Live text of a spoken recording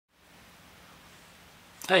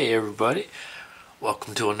Hey everybody,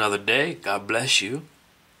 welcome to another day. God bless you.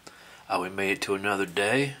 We made it to another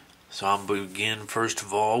day. So I'm going to begin first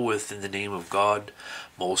of all with, in the name of God,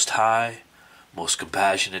 Most High, Most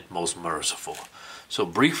Compassionate, Most Merciful. So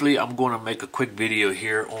briefly, I'm going to make a quick video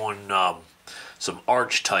here on some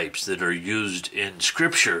archetypes that are used in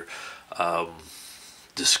Scripture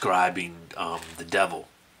describing the devil.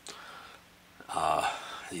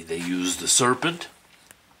 They use the serpent.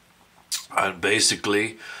 And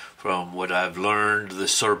basically, from what I've learned, the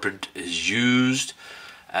serpent is used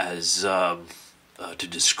as to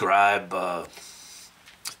describe the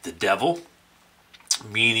devil,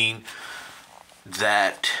 meaning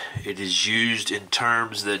that it is used in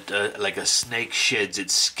terms that like a snake sheds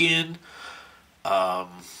its skin.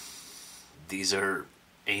 These are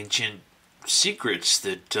ancient secrets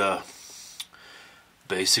that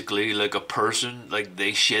basically, like a person, like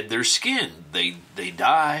they shed their skin, they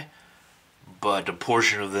die, but a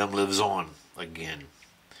portion of them lives on again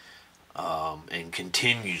and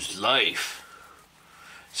continues life.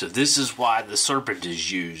 So this is why the serpent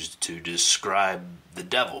is used to describe the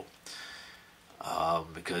devil,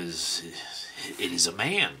 because it is a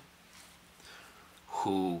man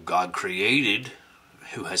who God created,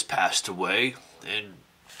 who has passed away, and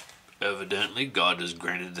evidently God has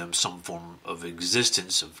granted them some form of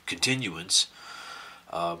existence, of continuance.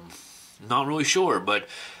 Not really sure, but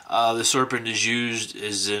the serpent is used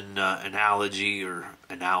as an analogy, or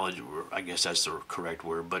I guess that's the correct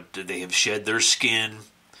word, but they have shed their skin,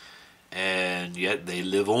 and yet they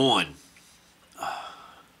live on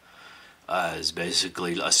as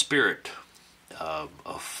basically a spirit, a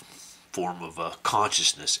form of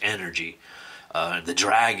consciousness, energy. The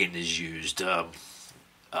dragon is used. The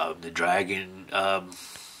dragon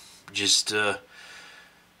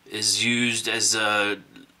is used as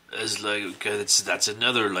like that's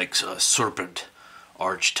another like serpent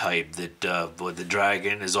archetype that but the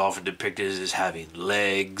dragon is often depicted as having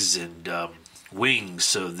legs and wings.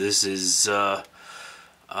 So this is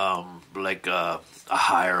like a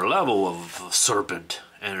higher level of serpent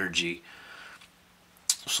energy.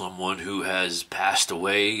 Someone who has passed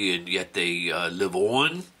away and yet they live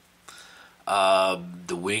on.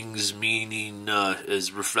 The wings meaning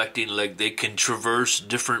is reflecting like they can traverse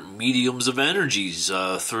different mediums of energies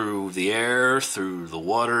through the air, through the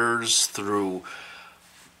waters, through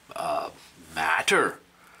matter.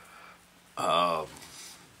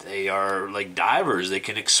 They are like divers. They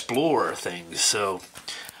can explore things. So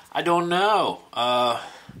I don't know,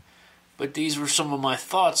 but these were some of my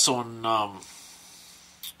thoughts on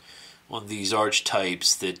these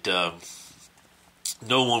archetypes that.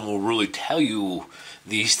 No one will really tell you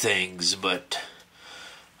these things, but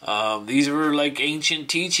these were like ancient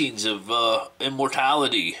teachings of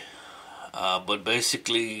immortality. But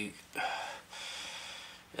basically,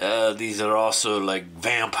 these are also like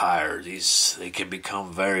vampires. They can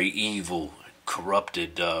become very evil,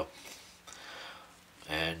 corrupted,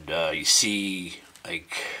 and you see,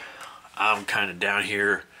 like I'm kind of down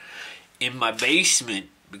here in my basement.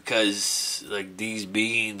 Because like these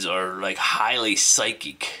beings are like highly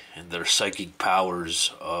psychic, and their psychic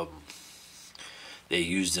powers, they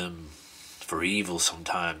use them for evil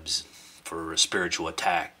sometimes, for a spiritual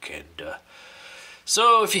attack. And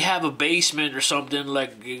so if you have a basement or something,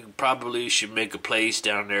 like you probably should make a place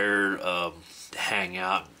down there to hang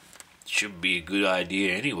out. Should be a good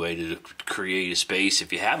idea anyway to create a space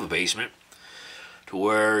if you have a basement to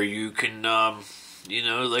where you can,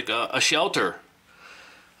 like a shelter.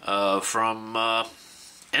 From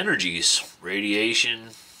energies, radiation,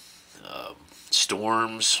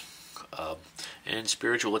 storms, and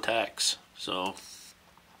spiritual attacks. So,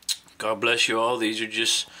 God bless you all. These are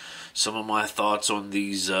just some of my thoughts on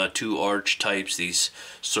these two archetypes, these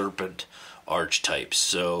serpent archetypes.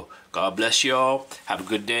 So, God bless you all. Have a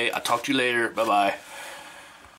good day. I'll talk to you later. Bye-bye.